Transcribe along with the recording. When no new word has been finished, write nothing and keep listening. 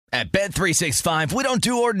At Bet365, we don't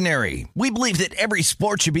do ordinary. We believe that every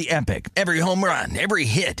sport should be epic. Every home run, every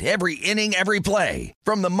hit, every inning, every play.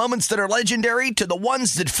 From the moments that are legendary to the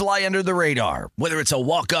ones that fly under the radar. Whether it's a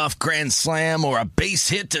walk-off grand slam or a base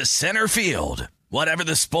hit to center field. Whatever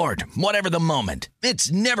the sport, whatever the moment.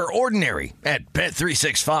 It's never ordinary at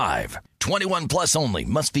Bet365. 21 plus only.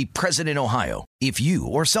 Must be present in Ohio. If you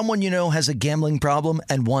or someone you know has a gambling problem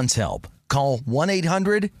and wants help, call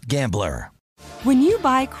 1-800-GAMBLER. When you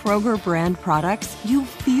buy Kroger brand products, you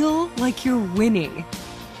feel like you're winning.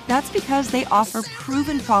 That's because they offer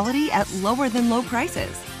proven quality at lower than low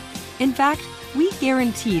prices. In fact, we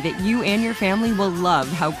guarantee that you and your family will love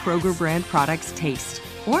how Kroger brand products taste,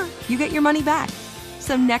 or you get your money back.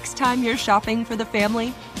 So next time you're shopping for the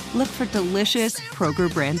family, look for delicious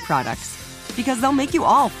Kroger brand products, because they'll make you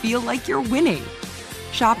all feel like you're winning.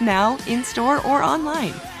 Shop now, in-store, or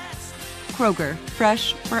online. Kroger,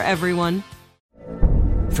 fresh for everyone.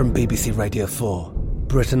 From BBC Radio 4,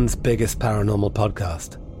 Britain's biggest paranormal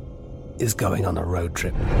podcast is going on a road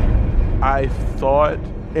trip. I thought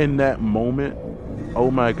in that moment, oh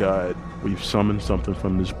my God, we've summoned something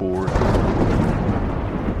from this board.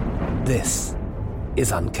 This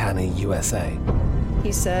is Uncanny USA.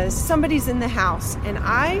 He says, somebody's in the house, and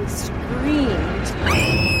I screamed.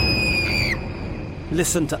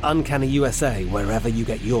 Listen to Uncanny USA wherever you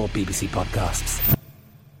get your BBC podcasts,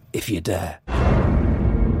 if you dare.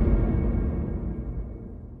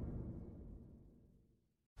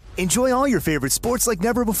 Enjoy all your favorite sports like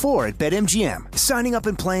never before at BetMGM. Signing up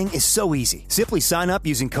and playing is so easy. Simply sign up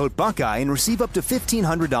using code Buckeye and receive up to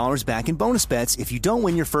 $1,500 back in bonus bets if you don't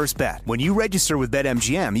win your first bet. When you register with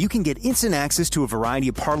BetMGM, you can get instant access to a variety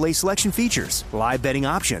of parlay selection features, live betting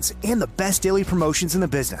options, and the best daily promotions in the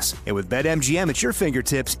business. And with BetMGM at your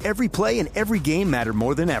fingertips, every play and every game matter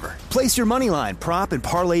more than ever. Place your moneyline, prop, and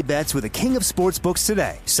parlay bets with the king of sportsbooks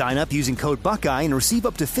today. Sign up using code Buckeye and receive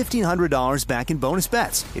up to $1,500 back in bonus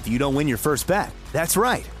bets if you don't win your first bet. That's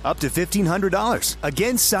right, up to $1,500.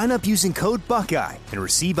 Again, sign up using code Buckeye and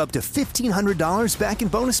receive up to $1,500 back in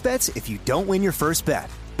bonus bets if you don't win your first bet.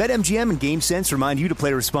 BetMGM and GameSense remind you to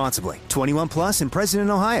play responsibly. 21 plus and present in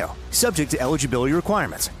Ohio. Subject to eligibility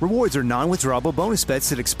requirements. Rewards are non-withdrawable bonus bets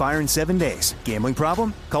that expire in 7 days. Gambling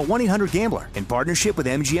problem? Call 1-800-GAMBLER in partnership with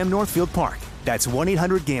MGM Northfield Park. That's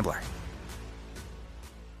 1-800-GAMBLER.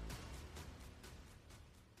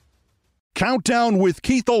 Countdown with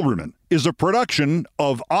Keith Olbermann is a production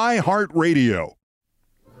of iHeartRadio.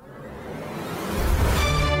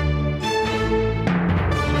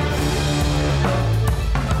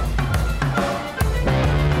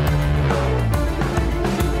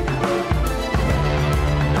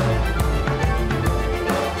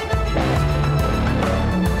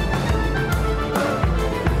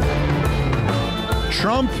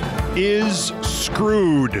 Trump is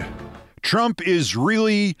screwed. Trump is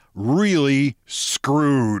really, really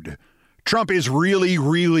screwed. Trump is really,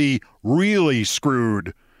 really, really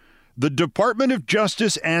screwed. The Department of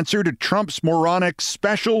Justice answer to Trump's moronic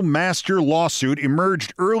special master lawsuit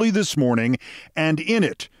emerged early this morning, and in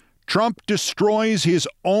it, Trump destroys his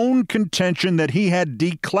own contention that he had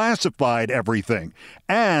declassified everything.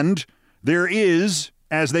 And there is,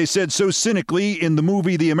 as they said so cynically in the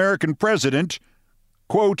movie The American President,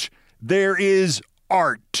 quote, there is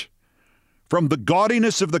art. From the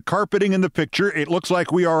gaudiness of the carpeting in the picture, it looks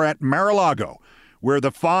like we are at Mar-a-Lago, where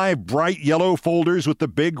the 5 bright yellow folders with the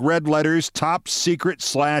big red letters top secret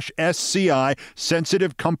 /SCI,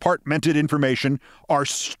 sensitive compartmented information, are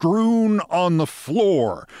strewn on the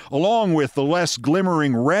floor, along with the less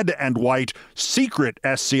glimmering red and white secret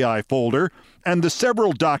SCI folder and the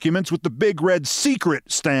several documents with the big red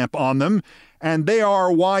secret stamp on them, and they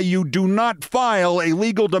are why you do not file a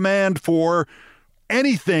legal demand for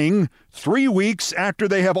anything 3 weeks after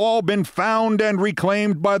they have all been found and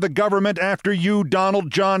reclaimed by the government after you,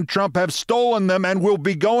 Donald John Trump, have stolen them and will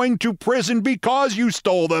be going to prison because you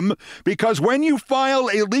stole them. Because when you file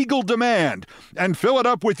a legal demand and fill it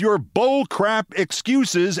up with your bull crap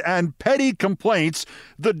excuses and petty complaints,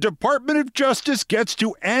 the Department of Justice gets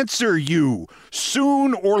to answer you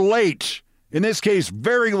soon or late. In this case,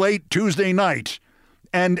 very late Tuesday night.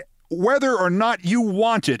 And whether or not you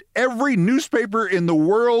want it, every newspaper in the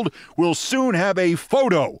world will soon have a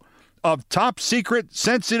photo of top secret,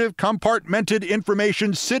 sensitive, compartmented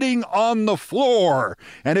information sitting on the floor.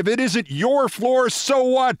 And if it isn't your floor, so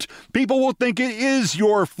what? People will think it is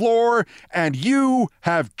your floor, and you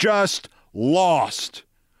have just lost.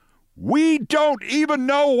 We don't even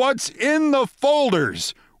know what's in the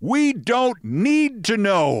folders. We don't need to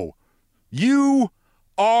know. You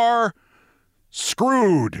are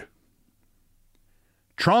screwed.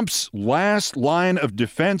 Trump's last line of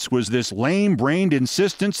defense was this lame-brained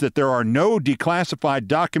insistence that there are no declassified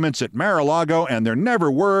documents at Mar-a-Lago, and there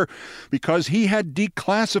never were, because he had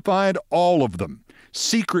declassified all of them,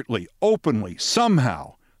 secretly, openly,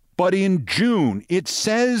 somehow. But in June, it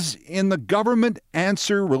says in the government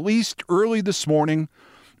answer released early this morning,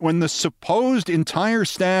 when the supposed entire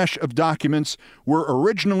stash of documents were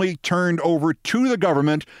originally turned over to the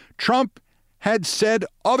government, Trump had said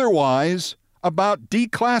otherwise about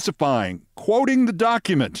declassifying, quoting the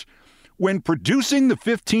document. When producing the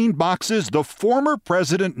 15 boxes, the former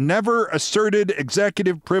president never asserted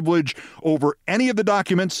executive privilege over any of the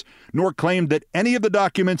documents, nor claimed that any of the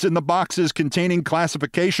documents in the boxes containing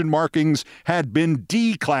classification markings had been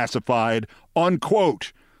declassified,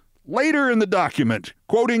 unquote. Later in the document,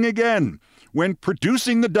 quoting again, when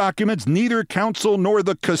producing the documents, neither counsel nor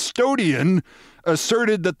the custodian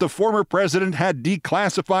asserted that the former president had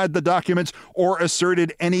declassified the documents or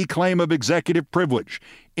asserted any claim of executive privilege.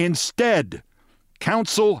 Instead,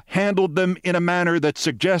 counsel handled them in a manner that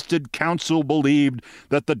suggested counsel believed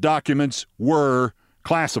that the documents were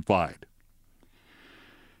classified.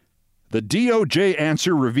 The DOJ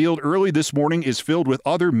answer revealed early this morning is filled with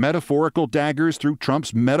other metaphorical daggers through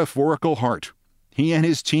Trump's metaphorical heart. He and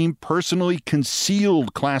his team personally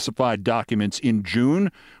concealed classified documents in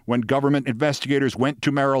June when government investigators went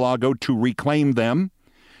to Mar-a-Lago to reclaim them.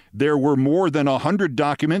 There were more than 100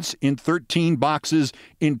 documents in 13 boxes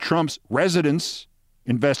in Trump's residence,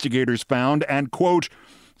 investigators found, and, quote,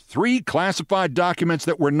 3 classified documents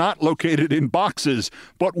that were not located in boxes,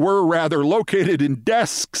 but were rather located in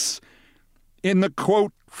desks in the,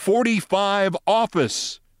 quote, 45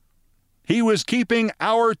 office. He was keeping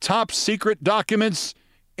our top secret documents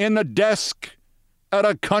in a desk at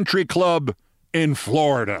a country club in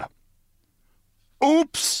Florida.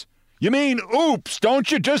 Oops! You mean oops?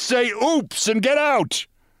 Don't you just say oops and get out?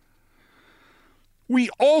 We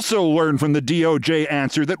also learned from the DOJ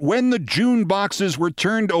answer that when the June boxes were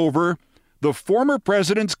turned over, the former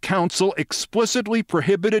president's counsel explicitly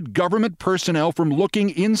prohibited government personnel from looking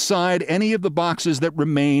inside any of the boxes that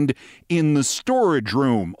remained in the storage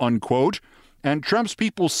room, unquote. And Trump's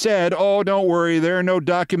people said, oh, don't worry, there are no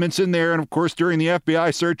documents in there. And, of course, during the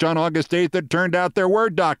FBI search on August 8th, it turned out there were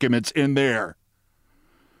documents in there.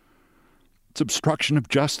 It's obstruction of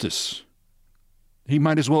justice. He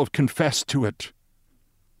might as well have confessed to it.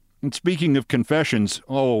 And speaking of confessions,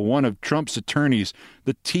 one of Trump's attorneys,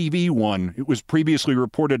 the TV one, it was previously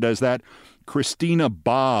reported as that Christina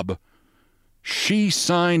Bobb. She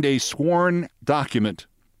signed a sworn document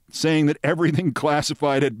saying that everything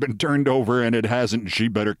classified had been turned over and it hasn't. She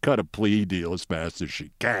better cut a plea deal as fast as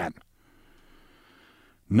she can.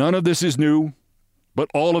 None of this is new, but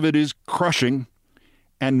all of it is crushing.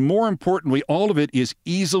 And more importantly, all of it is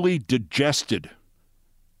easily digested.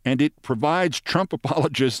 And it provides Trump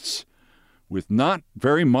apologists with not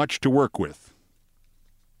very much to work with.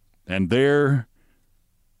 And there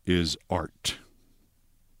is art.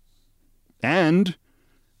 And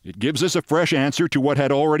it gives us a fresh answer to what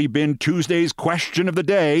had already been Tuesday's question of the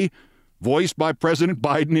day, voiced by President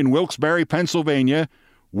Biden in Wilkes-Barre, Pennsylvania.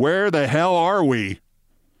 Where the hell are we?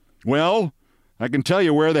 Well, I can tell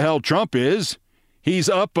you where the hell Trump is. He's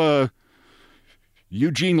up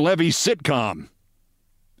Eugene Levy's sitcom.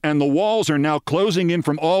 And the walls are now closing in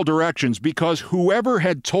from all directions because whoever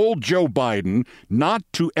had told Joe Biden not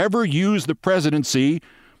to ever use the presidency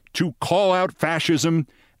to call out fascism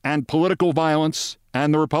and political violence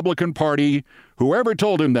and the Republican Party, whoever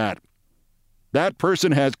told him that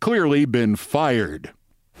person has clearly been fired.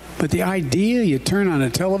 But the idea you turn on the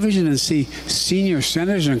television and see senior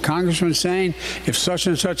senators and congressmen saying, if such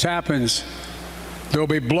and such happens, there'll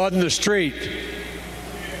be blood in the street.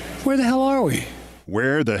 Where the hell are we?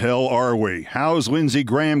 Where the hell are we? How's Lindsey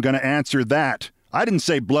Graham going to answer that? I didn't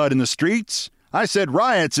say blood in the streets. I said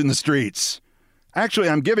riots in the streets. Actually,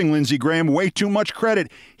 I'm giving Lindsey Graham way too much credit.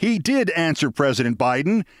 He did answer President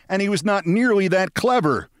Biden, and he was not nearly that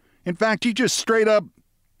clever. In fact, he just straight up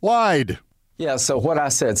lied. Yeah, so what I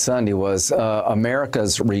said Sunday was I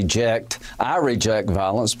reject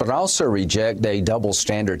violence, but I also reject a double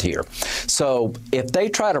standard here. So if they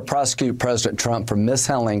try to prosecute President Trump for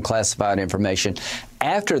mishandling classified information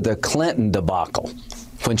after the Clinton debacle,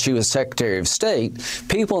 when she was Secretary of State,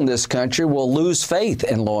 people in this country will lose faith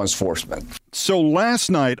in law enforcement. So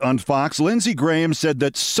last night on Fox, Lindsey Graham said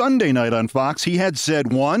that Sunday night on Fox, he had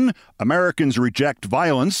said, 1, Americans reject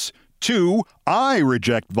violence. 2, I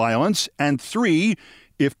reject violence. And 3,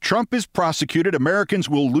 if Trump is prosecuted, Americans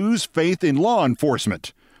will lose faith in law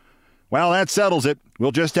enforcement. Well, that settles it.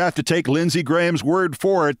 We'll just have to take Lindsey Graham's word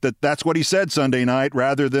for it that that's what he said Sunday night,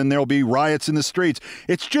 rather than there'll be riots in the streets.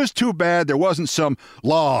 It's just too bad there wasn't some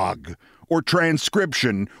log or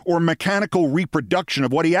transcription or mechanical reproduction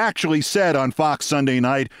of what he actually said on Fox Sunday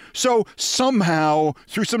night. So somehow,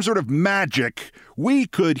 through some sort of magic, we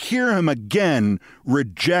could hear him again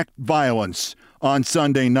reject violence on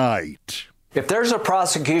Sunday night. If there's a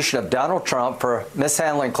prosecution of Donald Trump for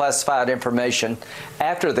mishandling classified information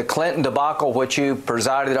after the Clinton debacle, which you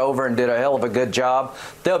presided over and did a hell of a good job,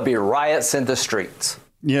 there'll be riots in the streets.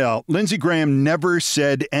 Yeah, Lindsey Graham never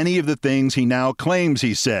said any of the things he now claims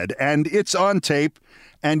he said, and it's on tape.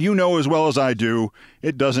 And you know as well as I do,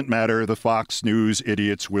 it doesn't matter. The Fox News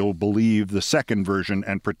idiots will believe the second version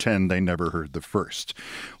and pretend they never heard the first.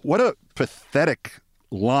 What a pathetic,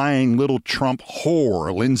 lying little Trump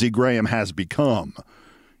whore Lindsey Graham has become.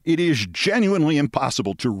 It is genuinely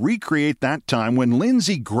impossible to recreate that time when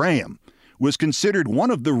Lindsey Graham was considered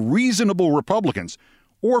one of the reasonable Republicans,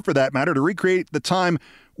 or for that matter, to recreate the time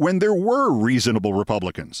when there were reasonable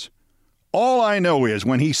Republicans. All I know is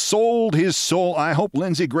when he sold his soul, I hope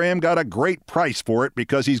Lindsey Graham got a great price for it,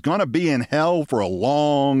 because he's going to be in hell for a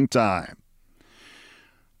long time.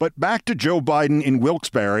 But back to Joe Biden in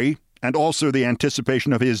Wilkes-Barre, and also the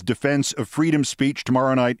anticipation of his Defense of Freedom speech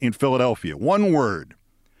tomorrow night in Philadelphia. One word.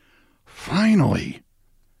 Finally.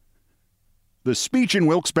 The speech in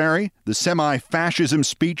Wilkes-Barre, the semi-fascism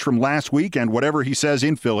speech from last week, and whatever he says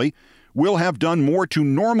in Philly, will have done more to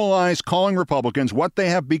normalize calling Republicans what they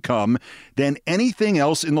have become than anything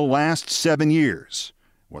else in the last 7 years.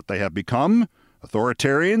 What they have become: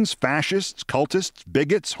 authoritarians, fascists, cultists,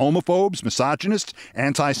 bigots, homophobes, misogynists,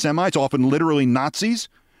 anti-Semites, often literally Nazis.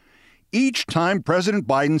 Each time President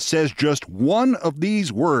Biden says just one of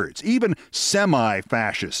these words, even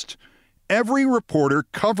semi-fascist, every reporter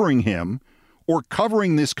covering him or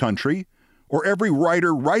covering this country, or every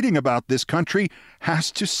writer writing about this country,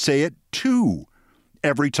 has to say it too.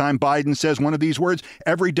 Every time Biden says one of these words,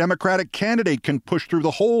 every Democratic candidate can push through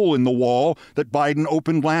the hole in the wall that Biden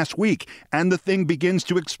opened last week, and the thing begins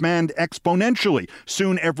to expand exponentially.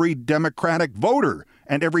 Soon every Democratic voter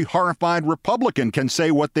and every horrified Republican can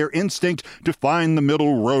say what their instinct to find the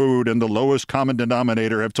middle road and the lowest common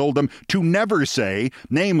denominator have told them to never say,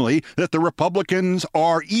 namely, that the Republicans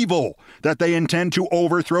are evil, that they intend to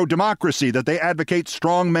overthrow democracy, that they advocate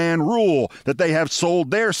strongman rule, that they have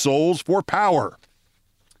sold their souls for power.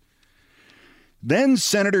 Then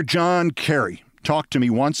Senator John Kerry talked to me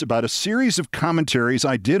once about a series of commentaries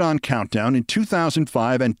I did on Countdown in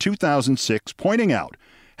 2005 and 2006, pointing out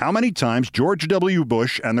how many times George W.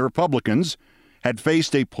 Bush and the Republicans had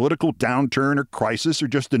faced a political downturn or crisis or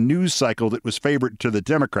just a news cycle that was favored to the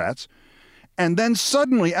Democrats, and then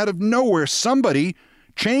suddenly, out of nowhere, somebody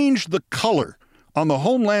changed the color on the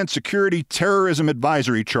Homeland Security Terrorism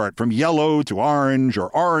Advisory Chart from yellow to orange or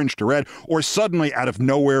orange to red, or suddenly out of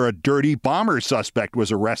nowhere a dirty bomber suspect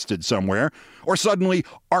was arrested somewhere, or suddenly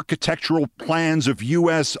architectural plans of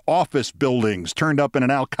U.S. office buildings turned up in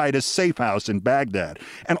an al-Qaeda safe house in Baghdad.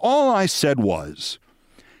 And all I said was,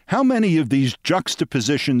 how many of these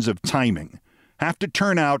juxtapositions of timing have to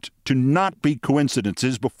turn out to not be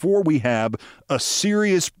coincidences before we have a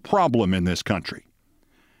serious problem in this country?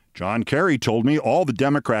 John Kerry told me all the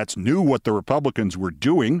Democrats knew what the Republicans were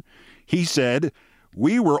doing. He said,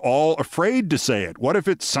 we were all afraid to say it. What if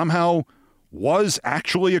it somehow was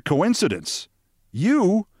actually a coincidence?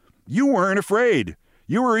 You weren't afraid.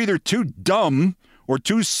 You were either too dumb or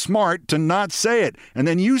too smart to not say it. And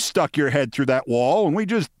then you stuck your head through that wall and we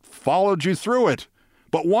just followed you through it.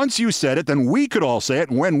 But once you said it, then we could all say it.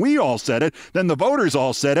 And when we all said it, then the voters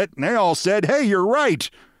all said it. And they all said, hey, you're right.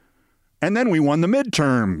 And then we won the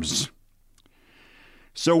midterms.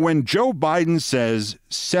 So when Joe Biden says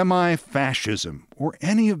semi-fascism or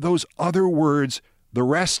any of those other words, the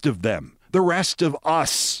rest of them, the rest of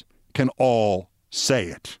us can all say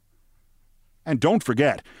it. And don't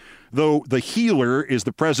forget, though the healer is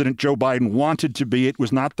the president Joe Biden wanted to be, it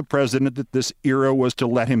was not the president that this era was to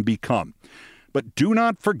let him become. But do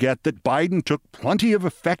not forget that Biden took plenty of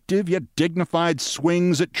effective yet dignified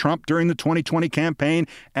swings at Trump during the 2020 campaign,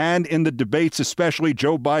 and in the debates especially,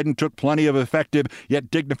 Joe Biden took plenty of effective yet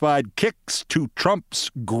dignified kicks to Trump's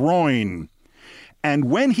groin. And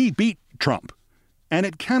when he beat Trump, and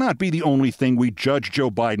it cannot be the only thing we judge Joe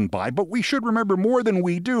Biden by, but we should remember more than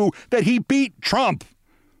we do that he beat Trump.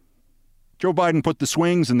 Joe Biden put the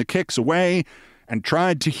swings and the kicks away and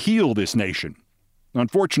tried to heal this nation.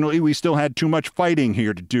 Unfortunately, we still had too much fighting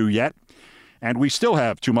here to do yet, and we still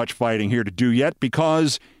have too much fighting here to do yet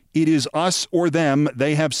because it is us or them.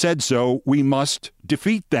 They have said so. We must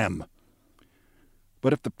defeat them.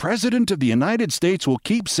 But if the President of the United States will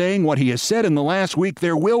keep saying what he has said in the last week,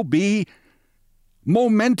 there will be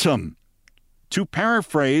momentum. To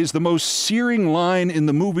paraphrase the most searing line in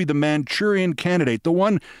the movie The Manchurian Candidate, the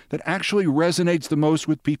one that actually resonates the most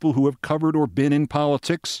with people who have covered or been in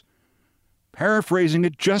politics, paraphrasing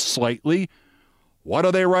it just slightly, what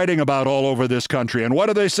are they writing about all over this country? And what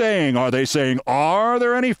are they saying? Are they saying, are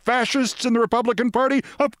there any fascists in the Republican Party?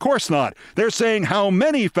 Of course not. They're saying, how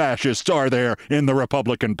many fascists are there in the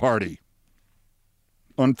Republican Party?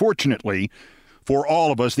 Unfortunately, for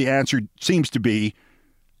all of us, the answer seems to be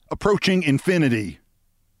approaching infinity.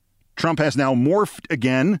 Trump has now morphed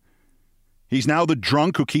again. He's now the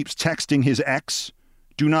drunk who keeps texting his ex.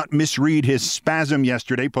 Do not misread his spasm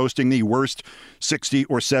yesterday, posting the worst 60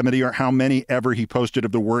 or 70 or how many ever he posted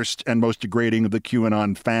of the worst and most degrading of the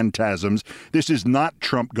QAnon phantasms. This is not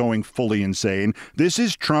Trump going fully insane. This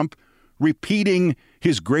is Trump repeating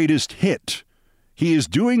his greatest hit. He is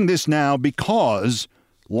doing this now because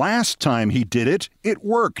last time he did it, it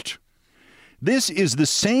worked. This is the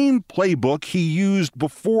same playbook he used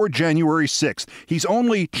before January 6th. He's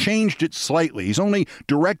only changed it slightly. He's only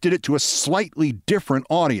directed it to a slightly different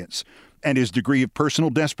audience. And his degree of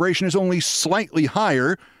personal desperation is only slightly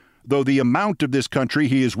higher, though the amount of this country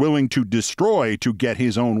he is willing to destroy to get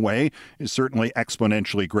his own way is certainly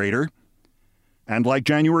exponentially greater. And like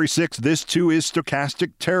January 6th, this too is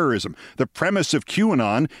stochastic terrorism. The premise of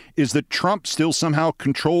QAnon is that Trump still somehow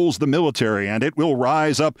controls the military, and it will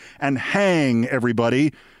rise up and hang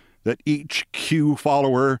everybody that each Q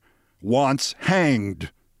follower wants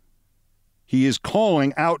hanged. He is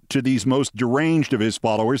calling out to these most deranged of his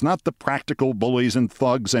followers, not the practical bullies and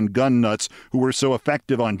thugs and gun nuts who were so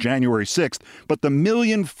effective on January 6th, but the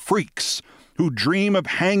million freaks who dream of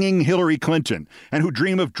hanging Hillary Clinton and who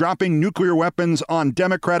dream of dropping nuclear weapons on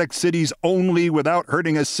Democratic cities only without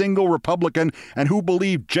hurting a single Republican, and who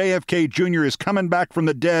believe JFK Jr. is coming back from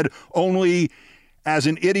the dead only as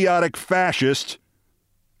an idiotic fascist.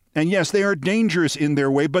 And yes, they are dangerous in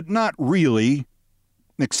their way, but not really,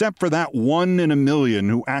 except for that 1 in a million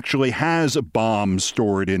who actually has a bomb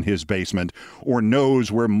stored in his basement or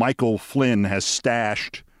knows where Michael Flynn has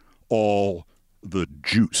stashed all the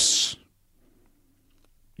juice.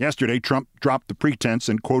 Yesterday, Trump dropped the pretense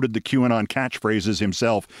and quoted the QAnon catchphrases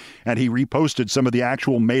himself, and he reposted some of the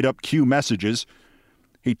actual made-up Q messages.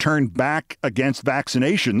 He turned back against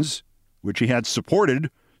vaccinations, which he had supported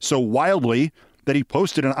so wildly that he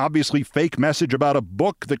posted an obviously fake message about a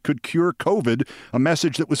book that could cure COVID, a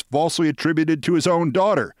message that was falsely attributed to his own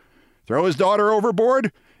daughter. Throw his daughter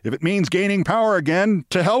overboard? If it means gaining power again,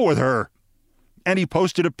 to hell with her. And he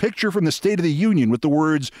posted a picture from the State of the Union with the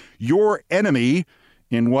words, "Your enemy,"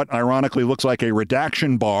 in what ironically looks like a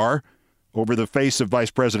redaction bar over the face of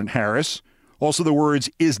Vice President Harris. Also the words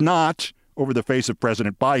 "is not" over the face of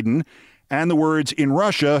President Biden, and the words "in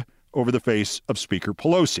Russia" over the face of Speaker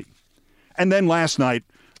Pelosi. And then last night,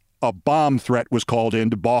 a bomb threat was called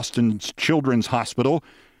into Boston's Children's Hospital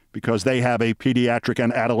because they have a pediatric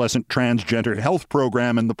and adolescent transgender health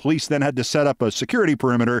program, and the police then had to set up a security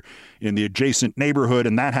perimeter in the adjacent neighborhood,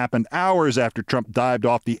 and that happened hours after Trump dived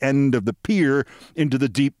off the end of the pier into the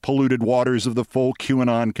deep polluted waters of the full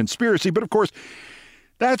QAnon conspiracy. But of course,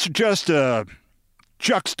 that's just a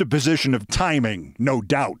juxtaposition of timing, no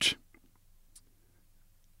doubt.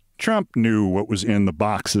 Trump knew what was in the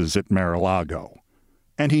boxes at Mar-a-Lago,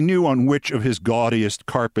 and he knew on which of his gaudiest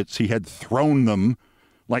carpets he had thrown them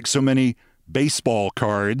like so many baseball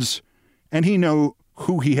cards, and he knew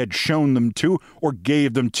who he had shown them to, or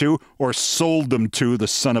gave them to, or sold them to, the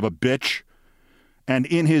son of a bitch. And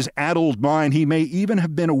in his addled mind, he may even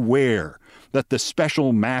have been aware that the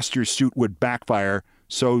special master suit would backfire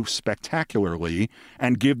so spectacularly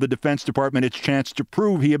and give the Defense Department its chance to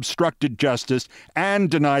prove he obstructed justice and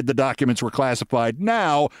denied the documents were classified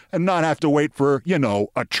now and not have to wait for,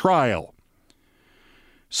 a trial.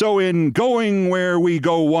 So in going where we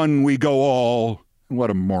go one, we go all, what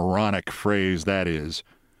a moronic phrase that is,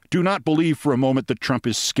 do not believe for a moment that Trump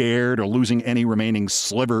is scared or losing any remaining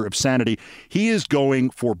sliver of sanity. He is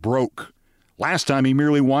going for broke. Last time he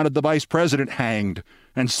merely wanted the vice president hanged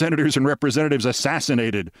and senators and representatives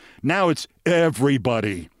assassinated. Now it's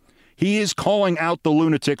everybody. He is calling out the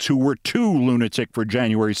lunatics who were too lunatic for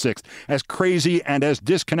January 6th, as crazy and as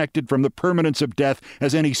disconnected from the permanence of death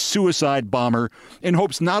as any suicide bomber, in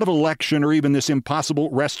hopes not of election or even this impossible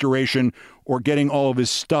restoration or getting all of his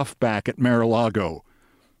stuff back at Mar-a-Lago.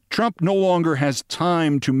 Trump no longer has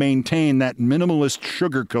time to maintain that minimalist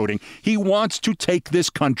sugarcoating. He wants to take this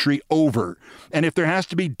country over. And if there has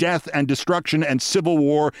to be death and destruction and civil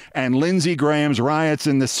war and Lindsey Graham's riots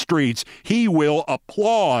in the streets, he will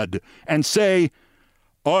applaud and say,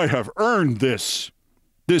 I have earned this.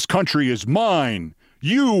 This country is mine.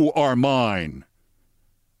 You are mine.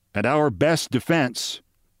 And our best defense,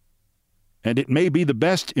 and it may be the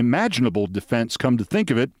best imaginable defense, come to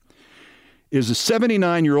think of it, is a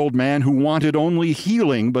 79-year-old man who wanted only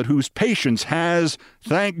healing, but whose patience has,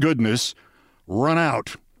 thank goodness, run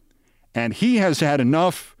out. And he has had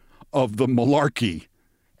enough of the malarkey.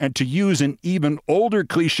 And to use an even older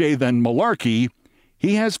cliche than malarkey,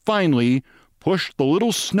 he has finally pushed the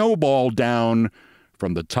little snowball down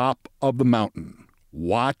from the top of the mountain.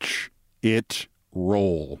 Watch it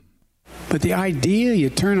roll. But the idea you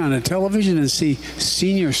turn on the television and see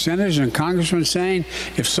senior senators and congressmen saying,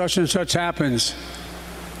 if such and such happens,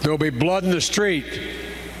 there'll be blood in the street.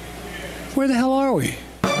 Where the hell are we?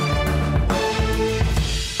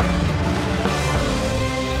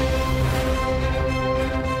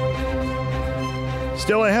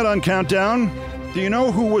 Still ahead on Countdown. Do you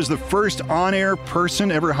know who was the first on-air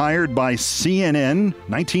person ever hired by CNN?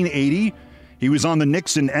 1980. He was on the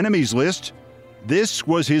Nixon enemies list. This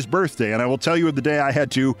was his birthday, and I will tell you the day I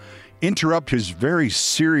had to interrupt his very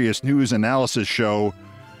serious news analysis show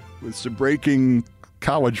with some breaking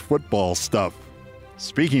college football stuff.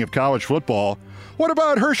 Speaking of college football, what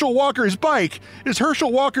about Herschel Walker's bike? Is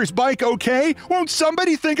Herschel Walker's bike okay? Won't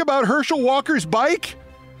somebody think about Herschel Walker's bike?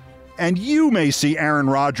 And you may see Aaron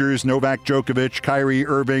Rodgers, Novak Djokovic, Kyrie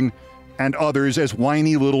Irving, and others as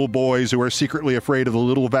whiny little boys who are secretly afraid of the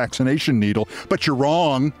little vaccination needle. But you're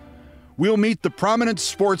wrong. We'll meet the prominent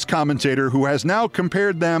sports commentator who has now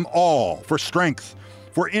compared them all for strength,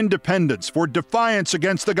 for independence, for defiance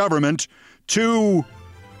against the government to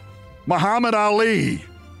Muhammad Ali.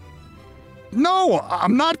 No,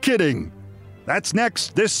 I'm not kidding. That's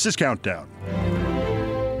next. This is Countdown.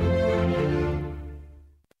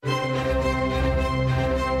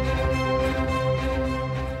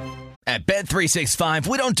 At Bet365,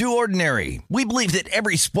 we don't do ordinary. We believe that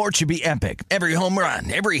every sport should be epic. Every home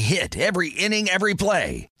run, every hit, every inning, every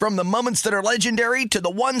play. From the moments that are legendary to the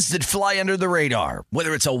ones that fly under the radar.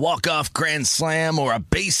 Whether it's a walk-off grand slam or a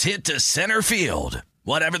base hit to center field.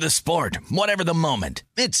 Whatever the sport, whatever the moment.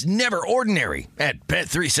 It's never ordinary at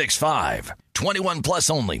Bet365. 21 plus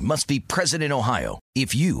only. Must be present in Ohio.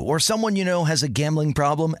 If you or someone you know has a gambling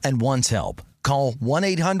problem and wants help, call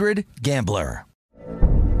 1-800-GAMBLER.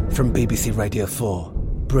 From BBC Radio 4,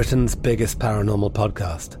 Britain's biggest paranormal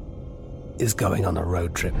podcast is going on a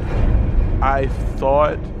road trip. I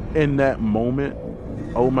thought in that moment,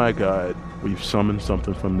 oh my God, we've summoned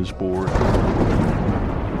something from this board.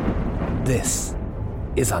 This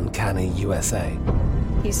is Uncanny USA.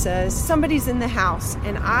 He says, somebody's in the house,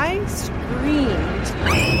 and I screamed.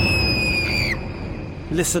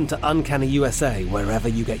 Listen to Uncanny USA wherever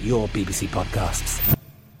you get your BBC podcasts,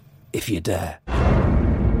 if you dare.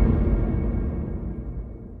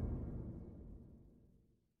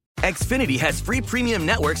 Xfinity has free premium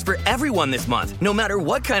networks for everyone this month, no matter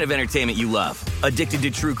what kind of entertainment you love. Addicted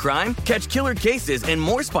to true crime? Catch killer cases and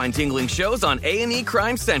more spine-tingling shows on A&E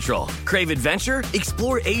Crime Central. Crave adventure?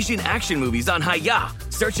 Explore Asian action movies on Hi-Ya.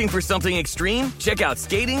 Searching for something extreme? Check out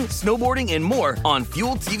skating, snowboarding, and more on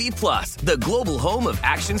Fuel TV Plus, the global home of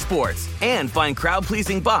action sports. And find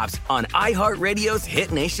crowd-pleasing bops on iHeartRadio's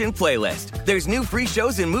Hit Nation playlist. There's new free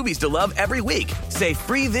shows and movies to love every week. Say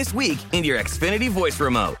free this week in your Xfinity voice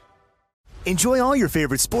remote. Enjoy all your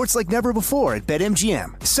favorite sports like never before at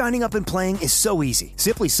BetMGM. Signing up and playing is so easy.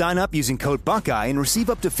 Simply sign up using code Buckeye and receive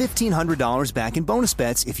up to $1,500 back in bonus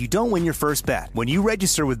bets if you don't win your first bet. When you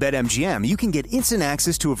register with BetMGM, you can get instant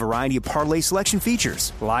access to a variety of parlay selection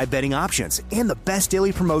features, live betting options, and the best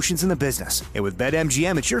daily promotions in the business. And with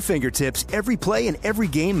BetMGM at your fingertips, every play and every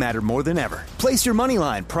game matter more than ever. Place your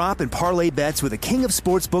moneyline, prop, and parlay bets with the king of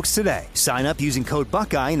sportsbooks today. Sign up using code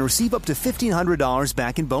Buckeye and receive up to $1,500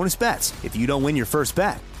 back in bonus bets if you don't win your first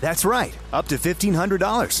bet. That's right, up to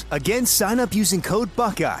 $1,500. Again, sign up using code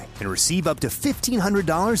Buckeye and receive up to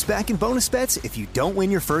 $1,500 back in bonus bets if you don't win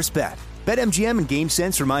your first bet. BetMGM and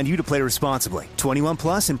GameSense remind you to play responsibly. 21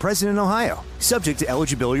 plus and present in Ohio. Subject to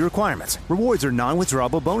eligibility requirements. Rewards are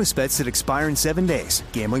non-withdrawable bonus bets that expire in 7 days.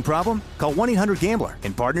 Gambling problem? Call 1-800-GAMBLER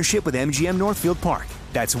in partnership with MGM Northfield Park.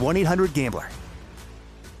 That's 1-800-GAMBLER.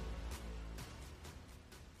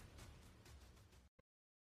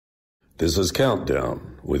 This is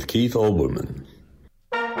Countdown with Keith Olbermann.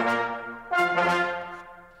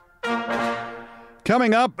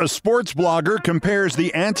 Coming up, a sports blogger compares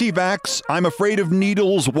the anti-vax, I'm afraid of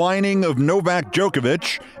needles whining of Novak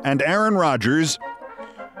Djokovic and Aaron Rodgers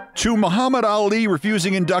to Muhammad Ali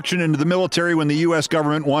refusing induction into the military when the U.S.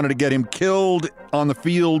 government wanted to get him killed on the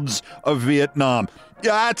fields of Vietnam.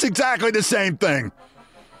 Yeah, it's exactly the same thing.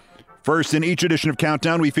 First, in each edition of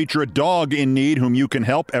Countdown, we feature a dog in need whom you can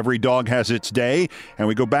help. Every dog has its day. And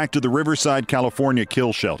we go back to the Riverside, California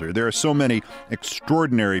kill shelter. There are so many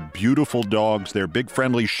extraordinary, beautiful dogs. They're big,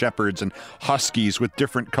 friendly shepherds and huskies with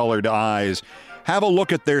different colored eyes. Have a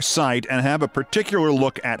look at their site and have a particular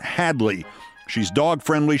look at Hadley. She's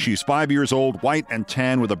dog-friendly. She's 5 years old, white and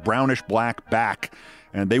tan with a brownish-black back.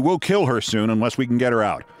 And they will kill her soon unless we can get her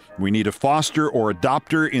out. We need a foster or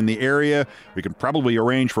adopter in the area. We can probably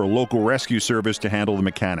arrange for a local rescue service to handle the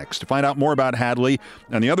mechanics. To find out more about Hadley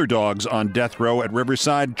and the other dogs on death row at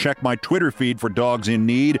Riverside, check my Twitter feed for dogs in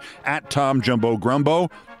need, at Tom Jumbo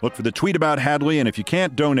Grumbo. Look for the tweet about Hadley, and if you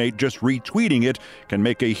can't donate, just retweeting it can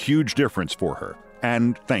make a huge difference for her.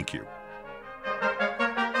 And thank you.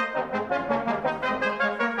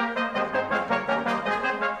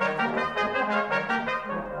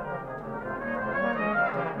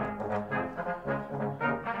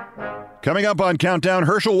 Coming up on Countdown,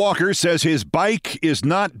 Herschel Walker says his bike is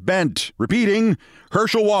not bent. Repeating,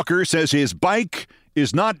 Herschel Walker says his bike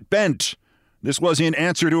is not bent. This was in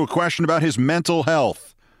answer to a question about his mental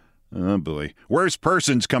health. Oh, boy. Worst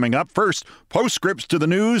persons coming up. First, postscripts to the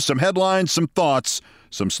news, some headlines, some thoughts,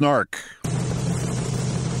 some snark.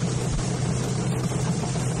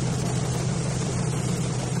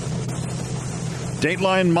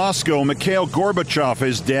 Dateline Moscow, Mikhail Gorbachev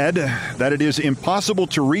is dead. That it is impossible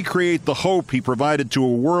to recreate the hope he provided to a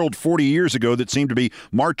world 40 years ago that seemed to be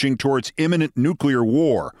marching towards imminent nuclear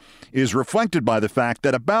war is reflected by the fact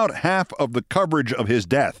that about half of the coverage of his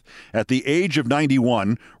death at the age of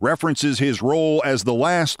 91 references his role as the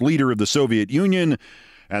last leader of the Soviet Union,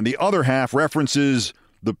 and the other half references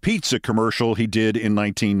the pizza commercial he did in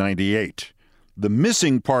 1998. The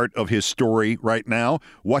missing part of his story right now,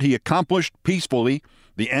 what he accomplished peacefully,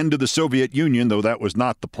 the end of the Soviet Union, though that was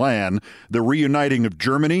not the plan, the reuniting of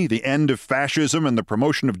Germany, the end of fascism, and the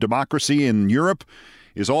promotion of democracy in Europe,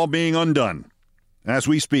 is all being undone, as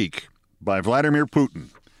we speak, by Vladimir Putin,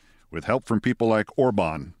 with help from people like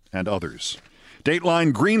Olbermann and others.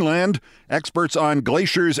 Dateline Greenland, experts on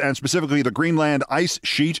glaciers and specifically the Greenland ice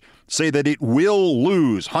sheet say that it will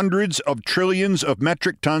lose hundreds of trillions of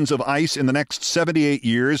metric tons of ice in the next 78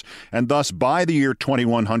 years, and thus by the year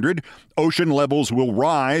 2100, ocean levels will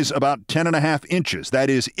rise about 10.5 inches. That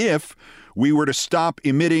is, if we were to stop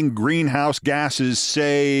emitting greenhouse gases,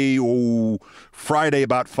 say, Friday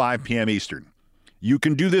about 5 p.m. Eastern. You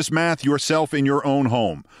can do this math yourself in your own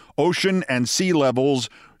home. Ocean and sea levels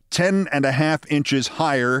 10.5 inches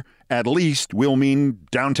higher, at least, will mean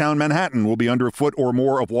downtown Manhattan will be under a foot or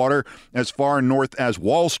more of water as far north as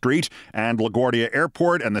Wall Street and LaGuardia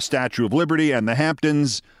Airport and the Statue of Liberty and the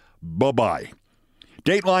Hamptons. Bye-bye.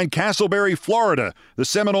 Dateline Castleberry, Florida. The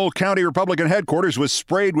Seminole County Republican headquarters was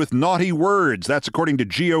sprayed with naughty words. That's according to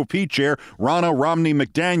GOP chair Ronna Romney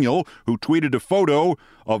McDaniel, who tweeted a photo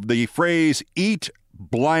of the phrase, "Eat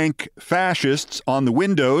blank fascists," on the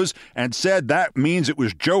windows and said that means it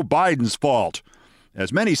was Joe Biden's fault.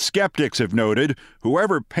 As many skeptics have noted,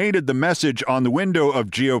 whoever painted the message on the window of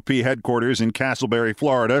GOP headquarters in Castleberry,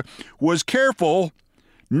 Florida, was careful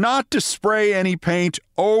not to spray any paint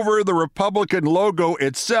over the Republican logo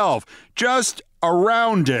itself, just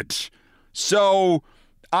around it. So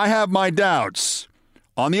I have my doubts.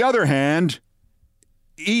 On the other hand,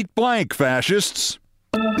 eat blank, fascists.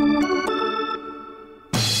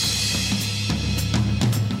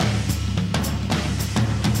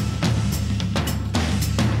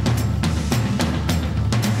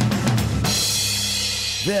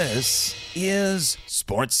 This is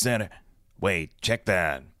Sports Center. Wait, check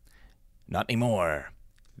that. Not anymore.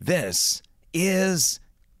 This is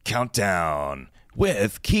Countdown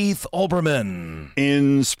with Keith Olbermann.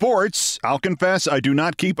 In sports, I'll confess I do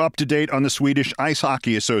not keep up to date on the Swedish Ice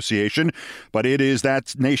Hockey Association, but it is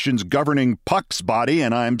that nation's governing pucks body,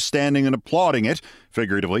 and I'm standing and applauding it,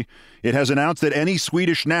 figuratively. It has announced that any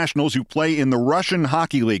Swedish nationals who play in the Russian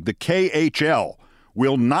Hockey League, the KHL,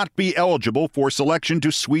 will not be eligible for selection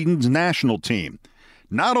to Sweden's national team.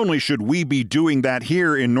 Not only should we be doing that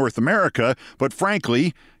here in North America, but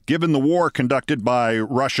frankly, given the war conducted by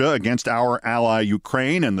Russia against our ally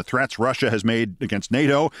Ukraine and the threats Russia has made against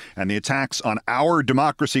NATO and the attacks on our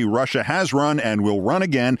democracy Russia has run and will run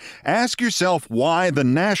again, ask yourself why the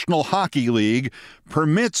National Hockey League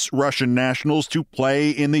permits Russian nationals to play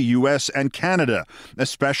in the U.S. and Canada,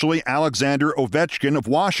 especially Alexander Ovechkin of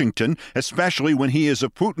Washington, especially when he is a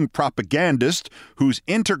Putin propagandist whose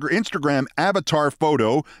Instagram avatar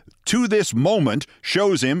photo to this moment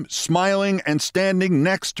shows him smiling and standing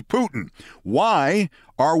next to Putin. Why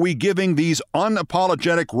are we giving these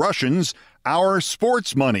unapologetic Russians our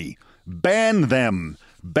sports money? Ban them.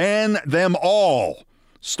 Ban them all.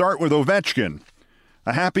 Start with Ovechkin.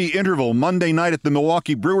 A happy interval Monday night at the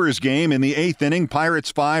Milwaukee Brewers game. In the 8th inning,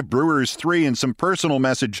 Pirates 5, Brewers 3, and some personal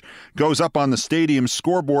message goes up on the stadium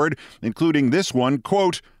scoreboard, including this one,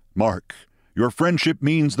 quote, "Mark, your friendship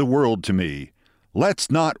means the world to me.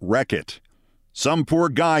 Let's not wreck it." Some poor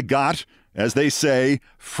guy got, as they say,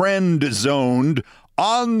 friend-zoned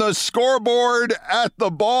on the scoreboard at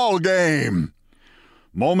the ball game.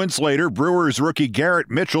 Moments later, Brewers rookie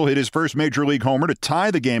Garrett Mitchell hit his first Major League homer to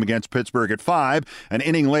tie the game against Pittsburgh at 5. An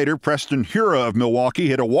inning later, Preston Hura of Milwaukee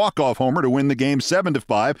hit a walk-off homer to win the game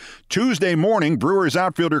 7-5. Tuesday morning, Brewers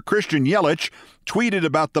outfielder Christian Yelich tweeted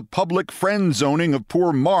about the public friend zoning of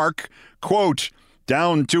poor Mark. Quote,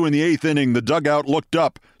 "Down 2 in the 8th inning, the dugout looked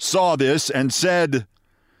up, saw this, and said,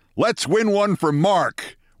 'Let's win one for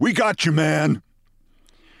Mark. We got you, man.'"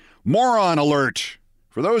 Moron alert.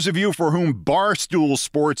 For those of you for whom Barstool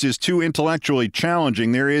Sports is too intellectually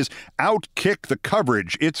challenging, there is Outkick the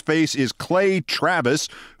Coverage. Its face is Clay Travis,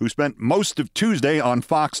 who spent most of Tuesday on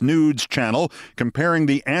Fox News channel comparing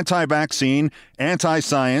the anti-vaccine,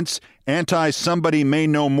 anti-science, anti-somebody may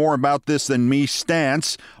know more about this than me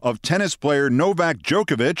stance of tennis player Novak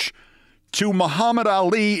Djokovic to Muhammad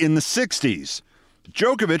Ali in the 60s.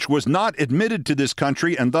 Djokovic was not admitted to this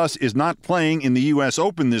country and thus is not playing in the U.S.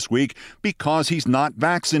 Open this week because he's not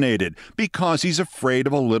vaccinated, because he's afraid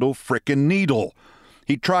of a little frickin' needle.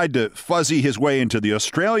 He tried to fuzzy his way into the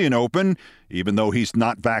Australian Open, even though he's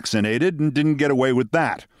not vaccinated, and didn't get away with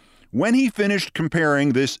that. When he finished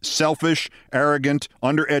comparing this selfish, arrogant,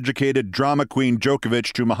 undereducated drama queen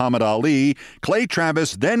Djokovic to Muhammad Ali, Clay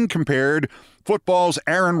Travis then compared football's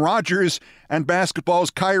Aaron Rodgers and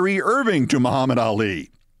basketball's Kyrie Irving to Muhammad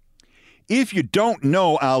Ali. If you don't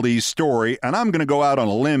know Ali's story, and I'm going to go out on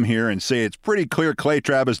a limb here and say it's pretty clear Clay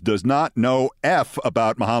Travis does not know F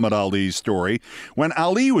about Muhammad Ali's story, when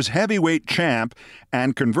Ali was heavyweight champ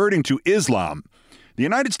and converting to Islam, the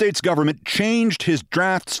United States government changed his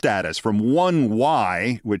draft status from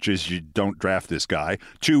 1Y, which is you don't draft this guy,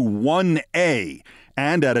 to 1A.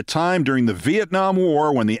 And at a time during the Vietnam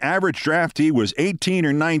War when the average draftee was 18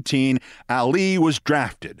 or 19, Ali was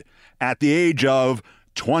drafted at the age of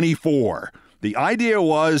 24. The idea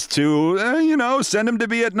was to, send him to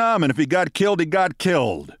Vietnam, and if he got killed, he got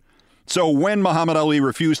killed. So when Muhammad Ali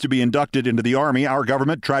refused to be inducted into the Army, our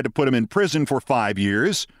government tried to put him in prison for 5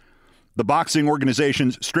 years. The boxing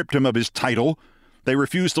organizations stripped him of his title. They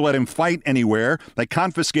refused to let him fight anywhere. They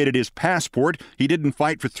confiscated his passport. He didn't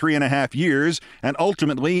fight for 3.5 years. And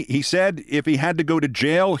ultimately, he said if he had to go to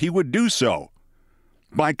jail, he would do so.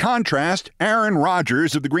 By contrast, Aaron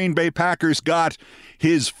Rodgers of the Green Bay Packers got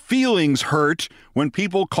his feelings hurt when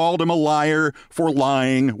people called him a liar for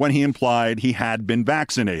lying when he implied he had been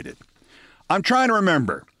vaccinated. I'm trying to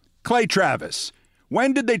remember. Clay Travis.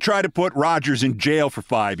 When did they try to put Rodgers in jail for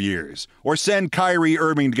 5 years or send Kyrie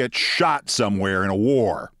Irving to get shot somewhere in a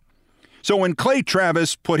war? So when Clay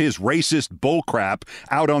Travis put his racist bullcrap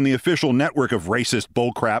out on the official network of racist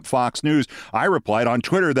bullcrap, Fox News, I replied on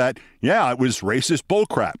Twitter that, yeah, it was racist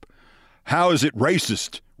bullcrap. How is it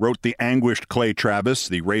racist? Wrote the anguished Clay Travis,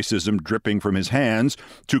 the racism dripping from his hands,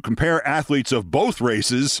 to compare athletes of both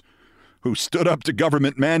races who stood up to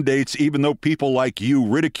government mandates even though people like you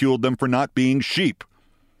ridiculed them for not being sheep.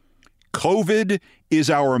 COVID is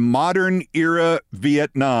our modern era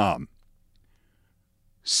Vietnam.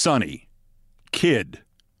 Sonny, kid,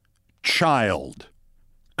 child.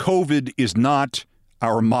 COVID is not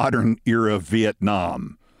our modern era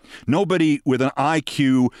Vietnam. Nobody with an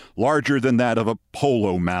IQ larger than that of a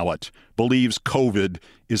polo mallet believes COVID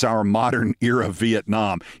is our modern era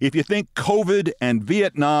Vietnam. If you think COVID and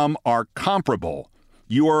Vietnam are comparable,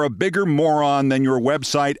 you are a bigger moron than your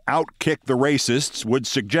website Outkick the Racists would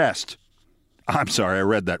suggest. I'm sorry, I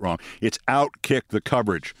read that wrong. It's Outkick the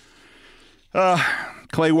Coverage.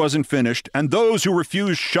 Clay wasn't finished, and those who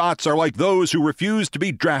refuse shots are like those who refuse to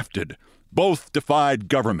be drafted. Both defied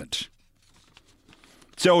government.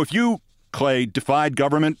 So if you, Clay, defied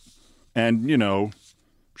government and,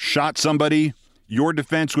 shot somebody, your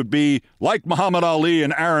defense would be, like Muhammad Ali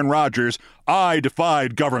and Aaron Rodgers, I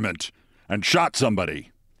defied government and shot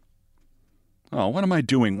somebody. Oh, what am I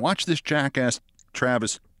doing? Watch this jackass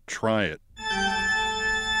Travis try it.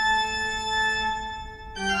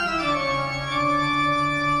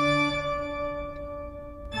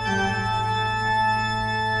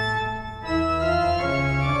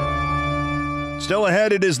 Still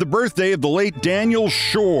ahead, it is the birthday of the late Daniel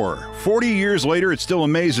Schorr. 40 years later, it still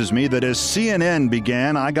amazes me that as CNN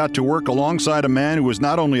began, I got to work alongside a man who was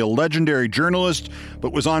not only a legendary journalist,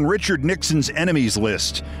 but was on Richard Nixon's enemies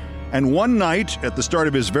list. And one night, at the start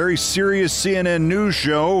of his very serious CNN news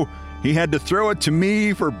show, He had to throw it to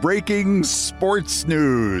me for breaking sports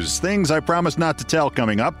news. Things I promise not to tell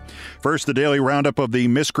coming up. First, the daily roundup of the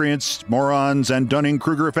miscreants, morons, and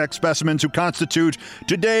Dunning-Kruger effect specimens who constitute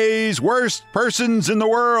today's worst persons in the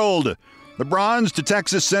world. The bronze to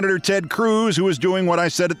Texas Senator Ted Cruz, who is doing what I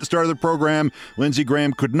said at the start of the program Lindsey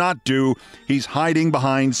Graham could not do. He's hiding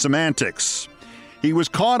behind semantics. He was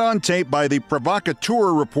caught on tape by the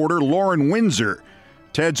provocateur reporter Lauren Windsor.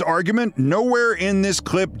 Ted's argument, nowhere in this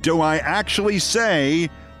clip do I actually say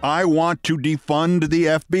I want to defund the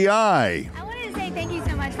FBI. I wanted to say thank you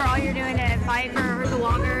so much for all you're doing to fight for Herschel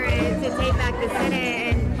Walker and to take back the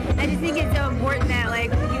Senate. And I just think it's so important that,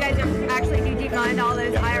 like, you guys are actually do defund all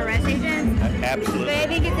those IRS agents. Absolutely. But I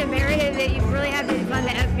think it's imperative that you really have to defund the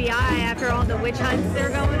FBI after all the witch hunts that are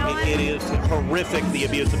going on. It is horrific, the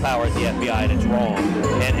abuse of power at the FBI, and it's wrong.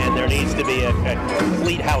 And there needs to be a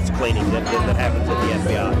complete house cleaning that happens at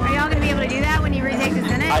the FBI. Are y'all going to be able to do that when you retake the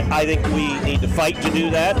Senate? I think we need to fight to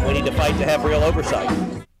do that. We need to fight to have real oversight.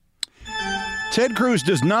 Ted Cruz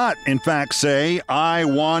does not, in fact, say, I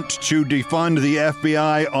want to defund the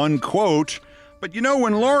FBI, unquote. But you know,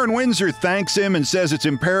 when Lauren Windsor thanks him and says it's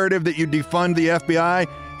imperative that you defund the FBI,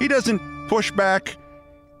 he doesn't push back.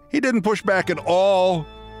 He didn't push back at all.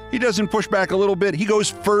 He doesn't push back a little bit. He goes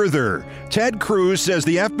further. Ted Cruz says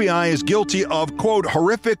the FBI is guilty of, quote,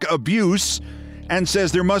 horrific abuse and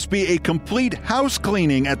says there must be a complete house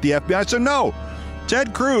cleaning at the FBI. So no,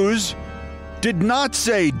 Ted Cruz did not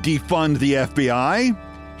say defund the FBI.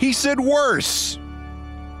 He said worse.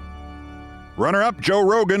 Runner-up Joe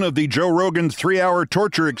Rogan of the Joe Rogan 3-hour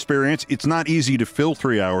torture experience. It's not easy to fill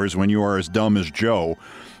 3 hours when you are as dumb as Joe.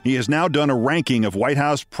 He has now done a ranking of White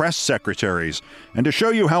House press secretaries. And to show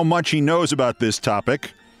you how much he knows about this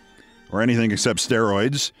topic, or anything except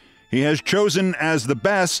steroids, he has chosen as the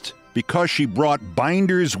best, because she brought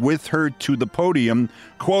binders with her to the podium,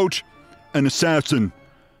 quote, an assassin.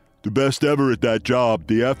 The best ever at that job,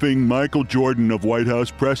 the effing Michael Jordan of White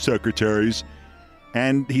House press secretaries.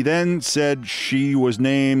 And he then said she was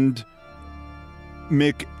named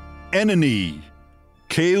McEnany.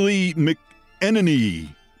 Kayleigh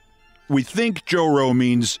McEnany. We think Joe Rowe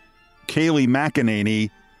means Kayleigh McEnany,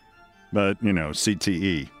 but, you know,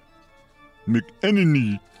 CTE.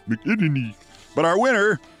 McEnany. But our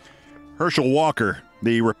winner, Herschel Walker,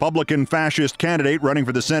 the Republican fascist candidate running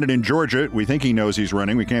for the Senate in Georgia. We think he knows he's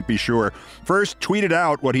running. We can't be sure. First tweeted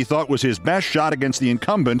out what he thought was his best shot against the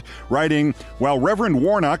incumbent, writing, while Reverend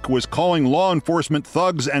Warnock was calling law enforcement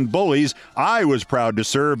thugs and bullies, I was proud to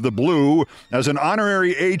serve the blue as an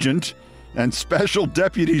honorary agent and special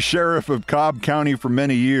deputy sheriff of Cobb County for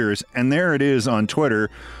many years. And there it is on Twitter,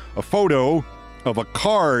 a photo of a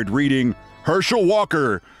card reading, Herschel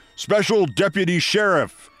Walker, special deputy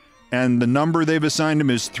sheriff. And the number they've assigned him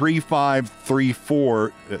is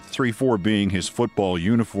 3534, 34 being his football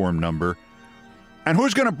uniform number. And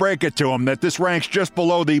who's going to break it to him that this ranks just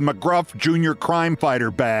below the McGruff Junior Crime Fighter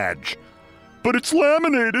badge? But it's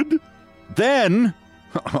laminated. Then,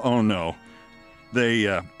 oh no,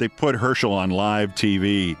 they put Herschel on live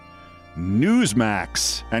TV.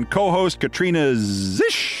 Newsmax and co-host Katrina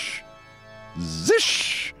Zish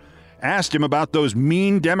asked him about those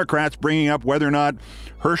mean Democrats bringing up whether or not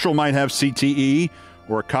Herschel might have CTE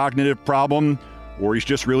or a cognitive problem, or he's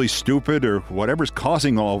just really stupid, or whatever's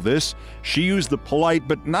causing all this. She used the polite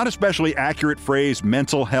but not especially accurate phrase,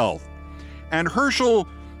 mental health. And Herschel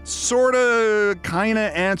sorta,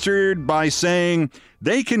 kinda answered by saying,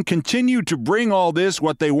 they can continue to bring all this,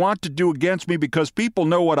 what they want to do against me, because people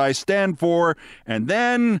know what I stand for. And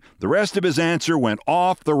then the rest of his answer went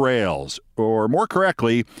off the rails. Or more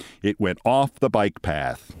correctly, it went off the bike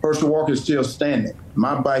path. Herschel Walker is still standing.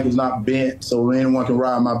 My bike is not bent, so anyone can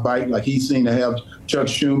ride my bike. Like he seemed to have Chuck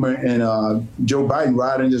Schumer and Joe Biden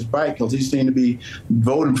riding his bike because he seemed to be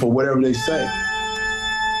voting for whatever they say.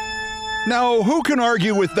 Now, who can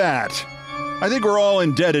argue with that? I think we're all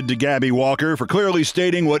indebted to Gabby Walker for clearly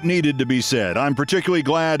stating what needed to be said. I'm particularly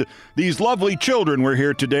glad these lovely children were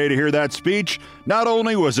here today to hear that speech. Not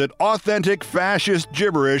only was it authentic fascist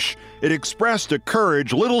gibberish, it expressed a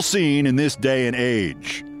courage little seen in this day and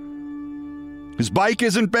age. His bike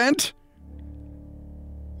isn't bent?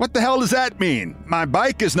 What the hell does that mean? My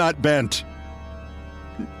bike is not bent.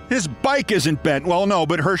 His bike isn't bent. Well, no,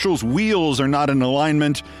 but Herschel's wheels are not in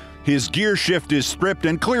alignment. His gear shift is stripped,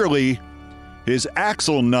 and clearly his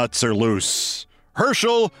axle nuts are loose.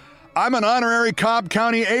 Herschel, I'm an honorary Cobb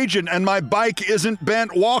County agent, and my bike isn't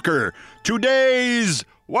bent. Walker, today's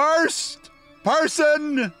worst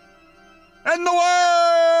person in the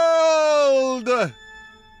world!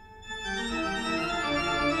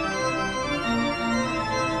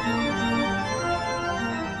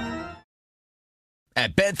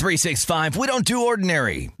 At Bet365, we don't do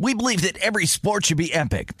ordinary. We believe that every sport should be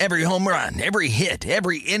epic. Every home run, every hit,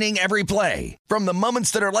 every inning, every play. From the moments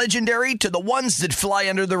that are legendary to the ones that fly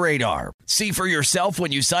under the radar. See for yourself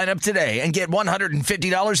when you sign up today and get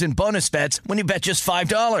 $150 in bonus bets when you bet just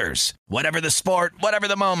 $5. Whatever the sport, whatever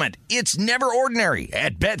the moment, it's never ordinary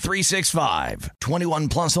at Bet365. 21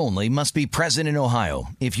 plus only. Must be present in Ohio.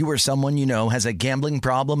 If you or someone you know has a gambling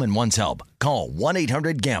problem and wants help, call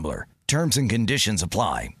 1-800-GAMBLER. Terms and conditions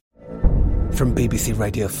apply. From BBC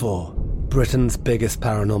Radio 4, Britain's biggest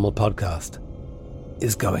paranormal podcast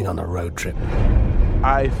is going on a road trip.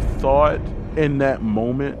 I thought in that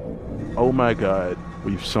moment, oh my God,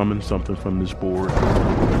 we've summoned something from this board.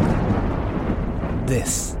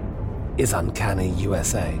 This is Uncanny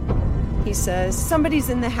USA. He says, somebody's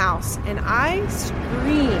in the house, and I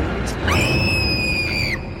screamed.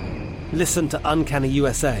 Listen to Uncanny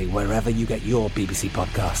USA wherever you get your BBC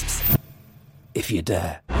podcasts, if you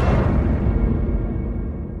dare.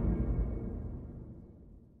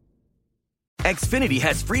 Xfinity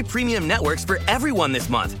has free premium networks for everyone this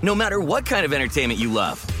month, no matter what kind of entertainment you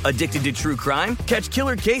love. Addicted to true crime? Catch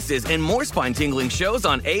killer cases and more spine-tingling shows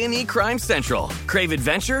on A&E Crime Central. Crave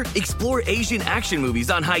adventure? Explore Asian action movies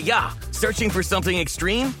on Hi-YAH. Searching for something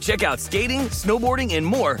extreme? Check out skating, snowboarding, and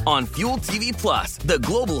more on Fuel TV Plus, the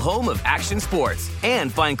global home of action sports.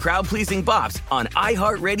 And find crowd-pleasing bops on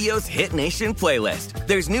iHeartRadio's Hit Nation playlist.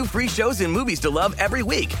 There's new free shows and movies to love every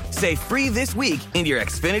week. Say free this week in your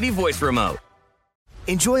Xfinity voice remote.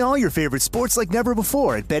 Enjoy all your favorite sports like never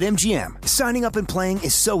before at BetMGM. Signing up and playing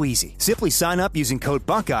is so easy. Simply sign up using code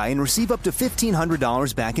Buckeye and receive up to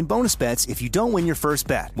 $1,500 back in bonus bets if you don't win your first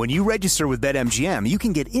bet. When you register with BetMGM, you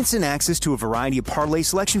can get instant access to a variety of parlay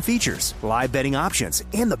selection features, live betting options,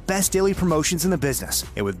 and the best daily promotions in the business.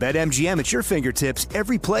 And with BetMGM at your fingertips,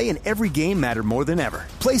 every play and every game matter more than ever.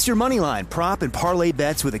 Place your moneyline, prop, and parlay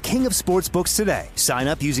bets with the king of sportsbooks today. Sign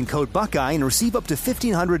up using code Buckeye and receive up to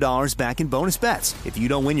 $1,500 back in bonus bets if you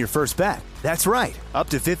don't win your first bet. That's right, up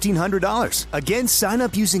to $1,500. Again, sign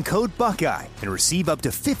up using code Buckeye and receive up to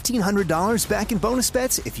 $1,500 back in bonus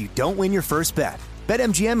bets if you don't win your first bet.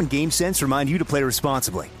 BetMGM and GameSense remind you to play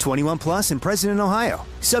responsibly. 21 plus and present in Ohio.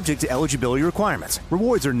 Subject to eligibility requirements.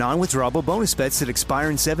 Rewards are non-withdrawable bonus bets that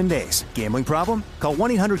expire in 7 days. Gambling problem? Call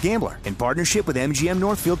 1-800-GAMBLER in partnership with MGM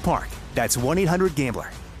Northfield Park. That's 1-800-GAMBLER.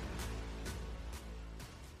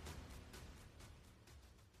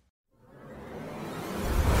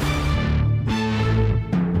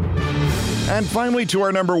 And finally, to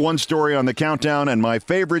our number one story on the countdown and my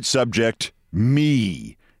favorite subject,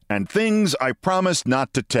 me, and things I promised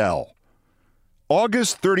not to tell.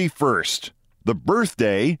 August 31st, the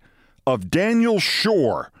birthday of Daniel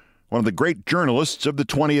Schorr, one of the great journalists of the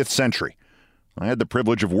 20th century. I had the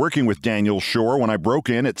privilege of working with Daniel Schorr when I broke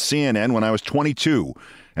in at CNN when I was 22.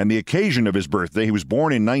 And the occasion of his birthday, he was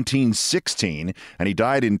born in 1916 and he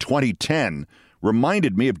died in 2010,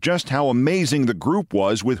 reminded me of just how amazing the group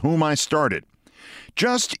was with whom I started.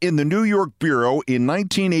 Just in the New York Bureau in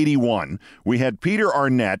 1981, we had Peter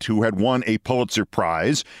Arnett, who had won a Pulitzer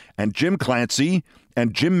Prize, and Jim Clancy,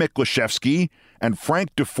 and Jim Miklaszewski, and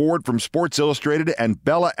Frank DeFord from Sports Illustrated, and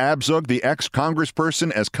Bella Abzug, the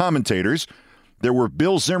ex-congressperson, as commentators. There were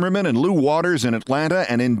Bill Zimmerman and Lou Waters in Atlanta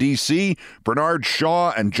and in D.C., Bernard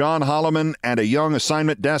Shaw and John Holloman, and a young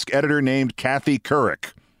assignment desk editor named Kathy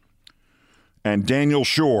Couric. And Daniel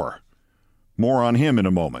Schorr. More on him in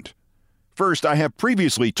a moment. First, I have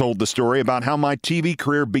previously told the story about how my TV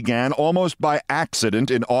career began almost by accident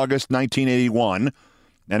in August 1981.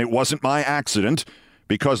 And it wasn't my accident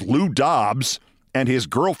because Lou Dobbs and his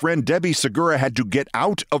girlfriend Debbie Segura had to get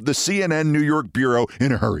out of the CNN New York Bureau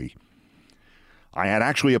in a hurry. I had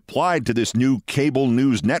actually applied to this new cable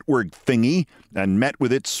news network thingy and met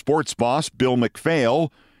with its sports boss, Bill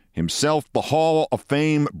McPhail, himself the Hall of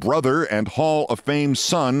Fame brother and Hall of Fame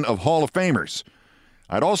son of Hall of Famers.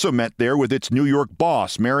 I'd also met there with its New York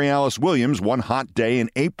boss, Mary Alice Williams, one hot day in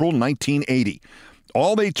April 1980.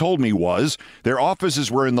 All they told me was their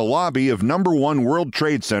offices were in the lobby of No. 1 World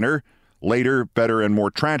Trade Center, later, better, and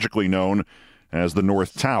more tragically known as the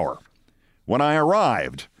North Tower. When I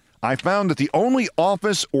arrived, I found that the only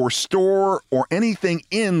office or store or anything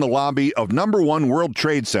in the lobby of No. 1 World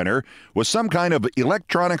Trade Center was some kind of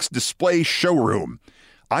electronics display showroom.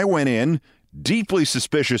 I went in, deeply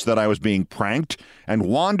suspicious that I was being pranked, and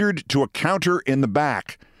wandered to a counter in the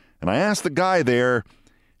back. And I asked the guy there,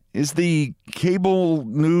 "Is the cable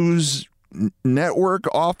news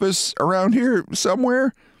network office around here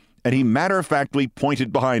somewhere?" And he matter-of-factly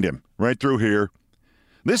pointed behind him, right through here.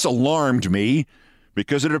 This alarmed me,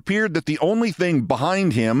 because it appeared that the only thing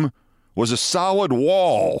behind him was a solid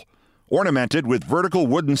wall, ornamented with vertical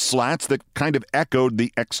wooden slats that kind of echoed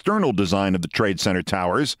the external design of the Trade Center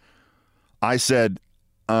towers. I said,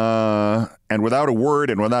 and without a word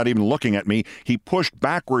and without even looking at me, he pushed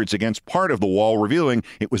backwards against part of the wall, revealing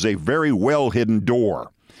it was a very well-hidden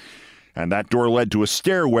door. And that door led to a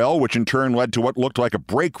stairwell, which in turn led to what looked like a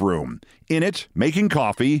break room. In it, making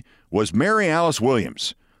coffee, was Mary Alice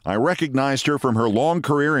Williams. I recognized her from her long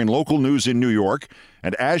career in local news in New York,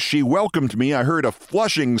 and as she welcomed me, I heard a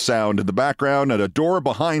flushing sound in the background and a door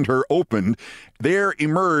behind her opened. There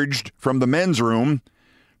emerged from the men's room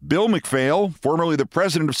Bill McPhail, formerly the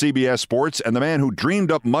president of CBS Sports and the man who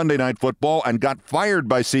dreamed up Monday Night Football and got fired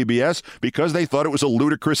by CBS because they thought it was a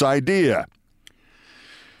ludicrous idea.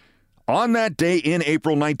 On that day in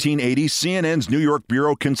April 1980, CNN's New York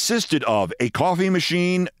bureau consisted of a coffee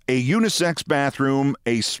machine, a unisex bathroom,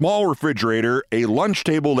 a small refrigerator, a lunch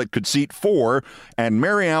table that could seat 4, and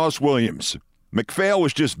Mary Alice Williams. McPhail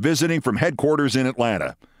was just visiting from headquarters in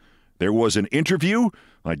Atlanta. There was an interview.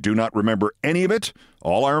 I do not remember any of it.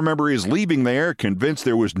 All I remember is leaving there, convinced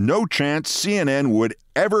there was no chance CNN would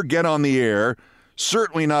ever get on the air,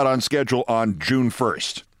 certainly not on schedule on June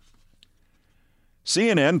 1st.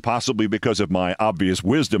 CNN, possibly because of my obvious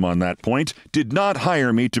wisdom on that point, did not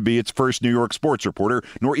hire me to be its first New York sports reporter,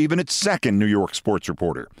 nor even its second New York sports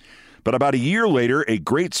reporter. But about a year later, a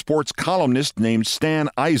great sports columnist named Stan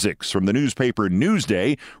Isaacs from the newspaper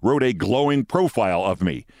Newsday wrote a glowing profile of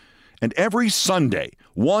me. And every Sunday,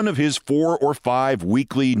 one of his 4 or 5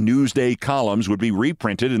 weekly Newsday columns would be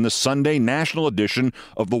reprinted in the Sunday national edition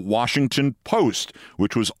of the Washington Post,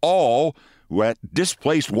 which was all what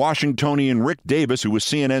displaced Washingtonian Rick Davis, who was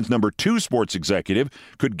CNN's number 2 sports executive,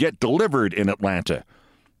 could get delivered in Atlanta.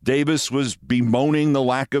 Davis was bemoaning the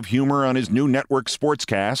lack of humor on his new network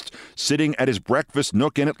sportscast, sitting at his breakfast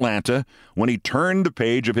nook in Atlanta, when he turned the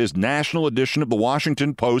page of his national edition of the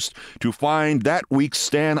Washington Post to find that week's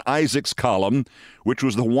Stan Isaacs column, which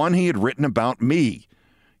was the one he had written about me.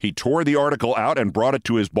 He tore the article out and brought it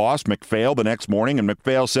to his boss, McPhail, the next morning, and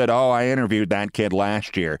McPhail said, "Oh, I interviewed that kid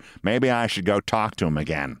last year. Maybe I should go talk to him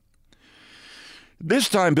again." This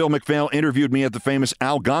time, Bill McPhail interviewed me at the famous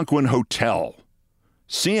Algonquin Hotel.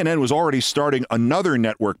 CNN was already starting another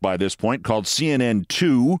network by this point called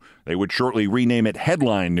CNN2. They would shortly rename it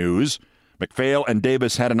Headline News. McPhail and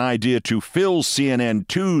Davis had an idea to fill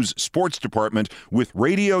CNN2's sports department with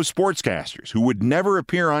radio sportscasters who would never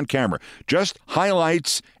appear on camera, just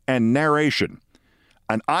highlights and narration.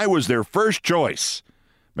 And I was their first choice.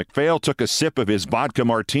 McPhail took a sip of his vodka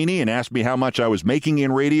martini and asked me how much I was making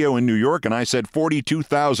in radio in New York, and I said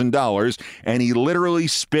 $42,000, and he literally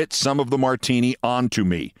spit some of the martini onto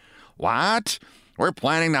me. "What? We're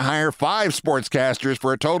planning to hire 5 sportscasters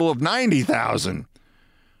for a total of $90,000.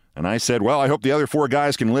 And I said, "Well, I hope the other 4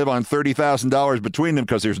 guys can live on $30,000 between them,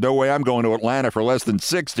 because there's no way I'm going to Atlanta for less than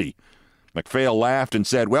 60. McPhail laughed and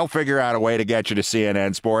said, "We'll figure out a way to get you to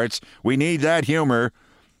CNN Sports. We need that humor.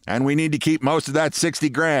 And we need to keep most of that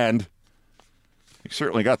 $60,000. He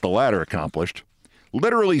certainly got the latter accomplished.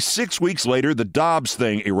 Literally 6 weeks later, the Dobbs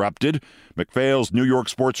thing erupted. McPhail's New York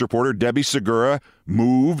sports reporter, Debbie Segura,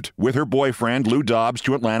 moved with her boyfriend, Lou Dobbs,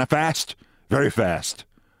 to Atlanta fast, very fast.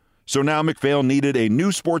 So now McPhail needed a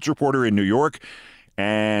new sports reporter in New York,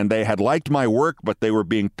 and they had liked my work, but they were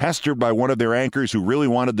being pestered by one of their anchors who really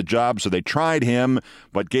wanted the job, so they tried him,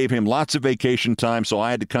 but gave him lots of vacation time, so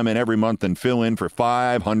I had to come in every month and fill in for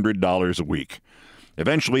 $500 a week.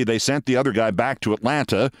 Eventually, they sent the other guy back to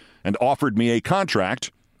Atlanta and offered me a contract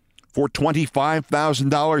for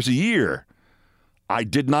 $25,000 a year. I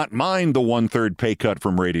did not mind the 1/3 pay cut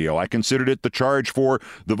from radio. I considered it the charge for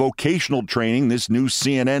the vocational training this new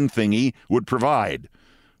CNN thingy would provide.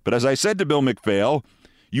 But as I said to Bill McPhail,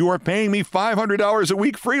 "You are paying me $500 a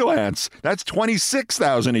week freelance. That's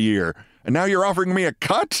 $26,000 a year. And now you're offering me a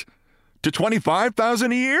cut to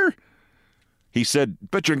 $25,000 a year?" He said,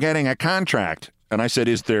 "But you're getting a contract." And I said,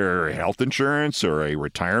 "Is there health insurance or a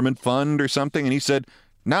retirement fund or something?" And he said,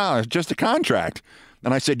 "No, it's just a contract."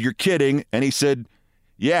 And I said, "You're kidding." And he said,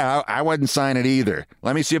 "Yeah, I wouldn't sign it either.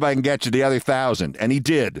 Let me see if I can get you the other 1,000. And he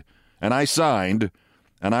did. And I signed.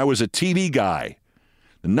 And I was a TV guy.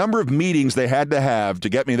 The number of meetings they had to have to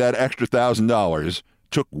get me that extra $1,000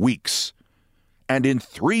 took weeks. And in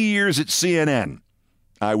 3 years at CNN,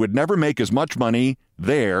 I would never make as much money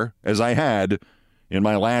there as I had in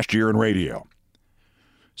my last year in radio.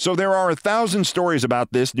 So there are 1,000 stories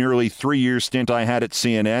about this nearly 3-year stint I had at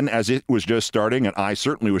CNN, as it was just starting, and I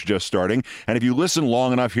certainly was just starting. And if you listen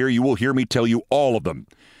long enough here, you will hear me tell you all of them.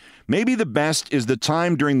 Maybe the best is the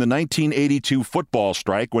time during the 1982 football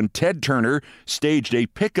strike when Ted Turner staged a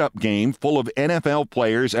pickup game full of NFL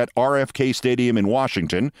players at RFK Stadium in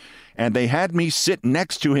Washington, and they had me sit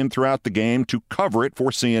next to him throughout the game to cover it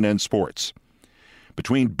for CNN Sports.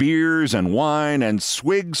 Between beers and wine and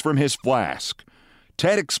swigs from his flask,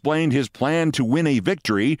 Ted explained his plan to win a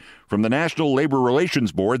victory from the National Labor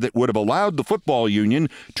Relations Board that would have allowed the football union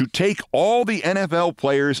to take all the NFL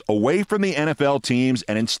players away from the NFL teams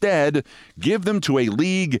and instead give them to a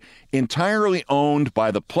league entirely owned by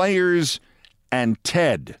the players and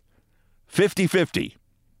Ted. 50-50.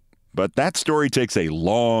 But that story takes a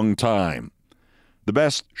long time. The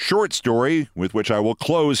best short story with which I will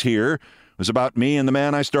close here was about me and the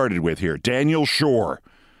man I started with here, Daniel Schorr.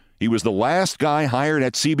 He was the last guy hired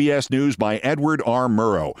at CBS News by Edward R.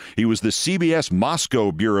 Murrow. He was the CBS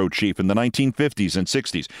Moscow bureau chief in the 1950s and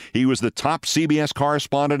 60s. He was the top CBS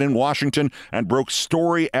correspondent in Washington and broke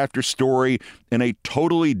story after story in a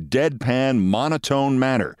totally deadpan, monotone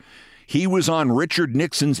manner. He was on Richard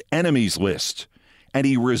Nixon's enemies list, and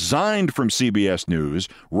he resigned from CBS News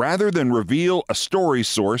rather than reveal a story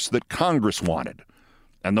source that Congress wanted.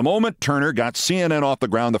 And the moment Turner got CNN off the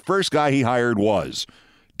ground, the first guy he hired was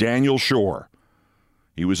Daniel Schorr.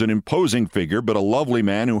 He was an imposing figure, but a lovely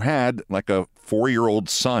man who had like a 4-year-old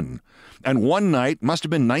son. And one night, must have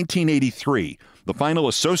been 1983, the final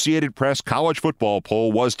Associated Press college football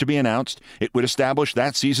poll was to be announced. It would establish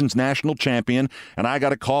that season's national champion, and I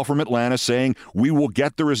got a call from Atlanta saying, we will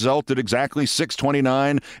get the result at exactly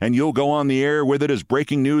 6:29, and you'll go on the air with it as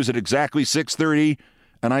breaking news at exactly 6:30.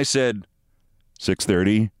 And I said,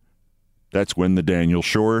 6:30? That's when the Daniel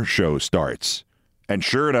Schorr Show starts. And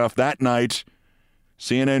sure enough, that night,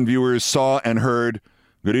 CNN viewers saw and heard,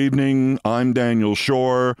 "Good evening, I'm Daniel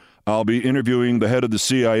Schorr. I'll be interviewing the head of the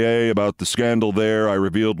CIA about the scandal there I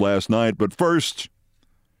revealed last night. But first,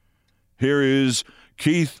 here is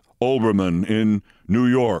Keith Olbermann in New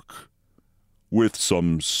York with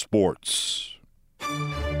some sports."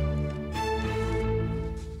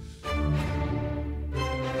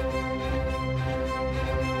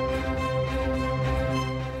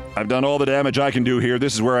 I've done all the damage I can do here.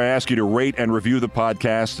 This is where I ask you to rate and review the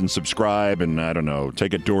podcast and subscribe and, I don't know,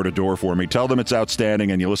 take it door to door for me. Tell them it's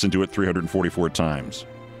outstanding and you listen to it 344 times.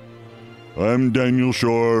 I'm Daniel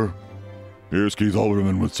Schorr. Here's Keith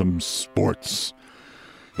Olbermann with some sports.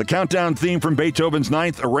 The Countdown theme from Beethoven's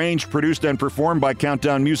Ninth, arranged, produced, and performed by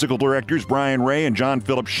Countdown musical directors Brian Ray and John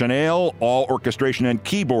Philip Chanel. All orchestration and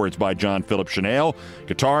keyboards by John Philip Chanel.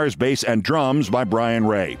 Guitars, bass, and drums by Brian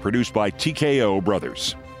Ray. Produced by TKO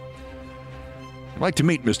Brothers. I'd like to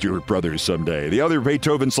meet Mr. Brothers someday. The other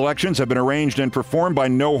Beethoven selections have been arranged and performed by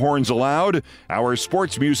No Horns Allowed. Our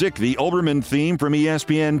sports music, the Olbermann theme from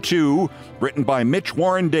ESPN2, written by Mitch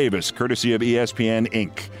Warren Davis, courtesy of ESPN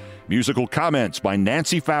Inc. Musical comments by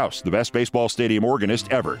Nancy Faust, the best baseball stadium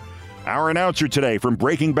organist ever. Our announcer today from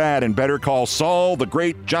Breaking Bad and Better Call Saul, the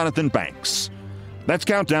great Jonathan Banks. That's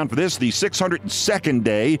Countdown for this, the 602nd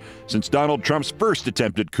day since Donald Trump's first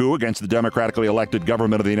attempted coup against the democratically elected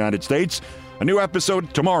government of the United States. A new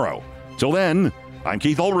episode tomorrow. Till then, I'm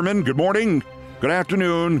Keith Olbermann. Good morning, good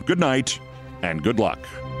afternoon, good night, and good luck.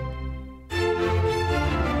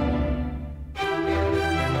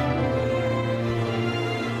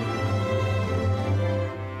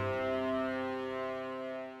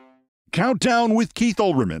 Countdown with Keith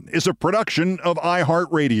Olbermann is a production of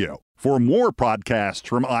iHeartRadio. For more podcasts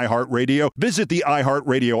from iHeartRadio, visit the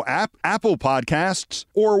iHeartRadio app, Apple Podcasts,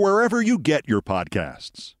 or wherever you get your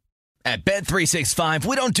podcasts. At Bet365,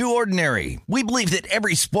 we don't do ordinary. We believe that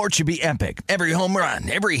every sport should be epic. Every home run,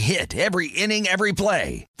 every hit, every inning, every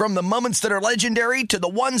play. From the moments that are legendary to the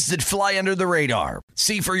ones that fly under the radar.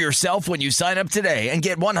 See for yourself when you sign up today and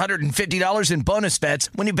get $150 in bonus bets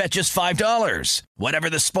when you bet just $5. Whatever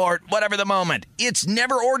the sport, whatever the moment, it's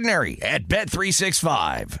never ordinary at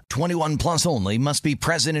Bet365. 21 plus only. Must be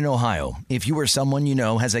present in Ohio. If you or someone you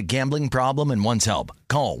know has a gambling problem and wants help,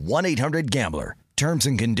 call 1-800-GAMBLER. Terms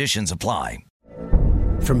and conditions apply.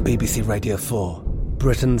 From BBC Radio 4,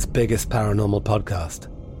 Britain's biggest paranormal podcast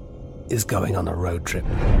is going on a road trip.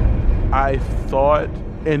 I thought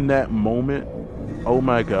in that moment, oh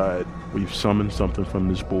my God, we've summoned something from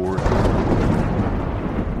this board.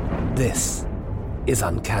 This is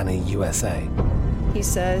Uncanny USA. He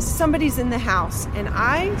says, somebody's in the house, and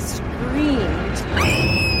I screamed.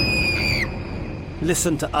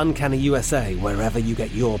 Listen to Uncanny USA wherever you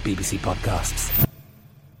get your BBC podcasts,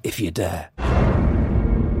 if you dare.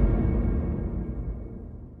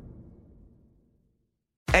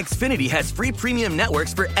 Xfinity has free premium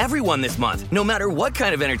networks for everyone this month, no matter what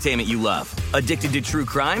kind of entertainment you love. Addicted to true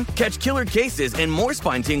crime? Catch killer cases and more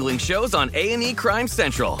spine-tingling shows on A&E Crime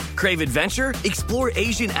Central. Crave adventure? Explore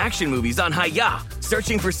Asian action movies on Hi-Ya.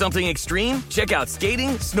 Searching for something extreme? Check out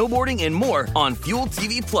skating, snowboarding, and more on Fuel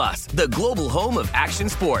TV Plus, the global home of action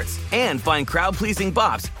sports. And find crowd-pleasing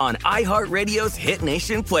bops on iHeartRadio's Hit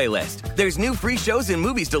Nation playlist. There's new free shows and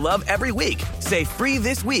movies to love every week. Say free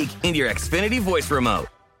this week in your Xfinity voice remote.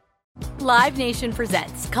 Live Nation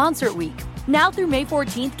presents Concert Week. Now through May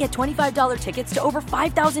 14th, get $25 tickets to over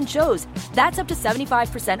 5,000 shows. That's up to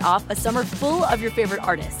 75% off a summer full of your favorite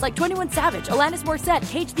artists like 21 Savage, Alanis Morissette,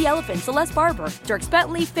 Cage the Elephant, Celeste Barber, Dierks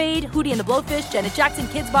Bentley, Fade, Hootie and the Blowfish, Janet Jackson,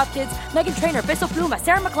 Kids Bop Kids, Meghan Trainor, Peso Pluma,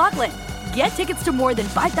 Sarah McLachlan. Get tickets to more than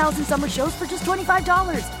 5,000 summer shows for just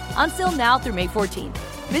 $25. Until now through May 14th.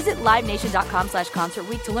 Visit LiveNation.com/Concert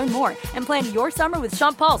Week to learn more and plan your summer with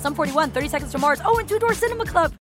Sean Paul, Sum 41, 30 Seconds to Mars, and Two Door Cinema Club.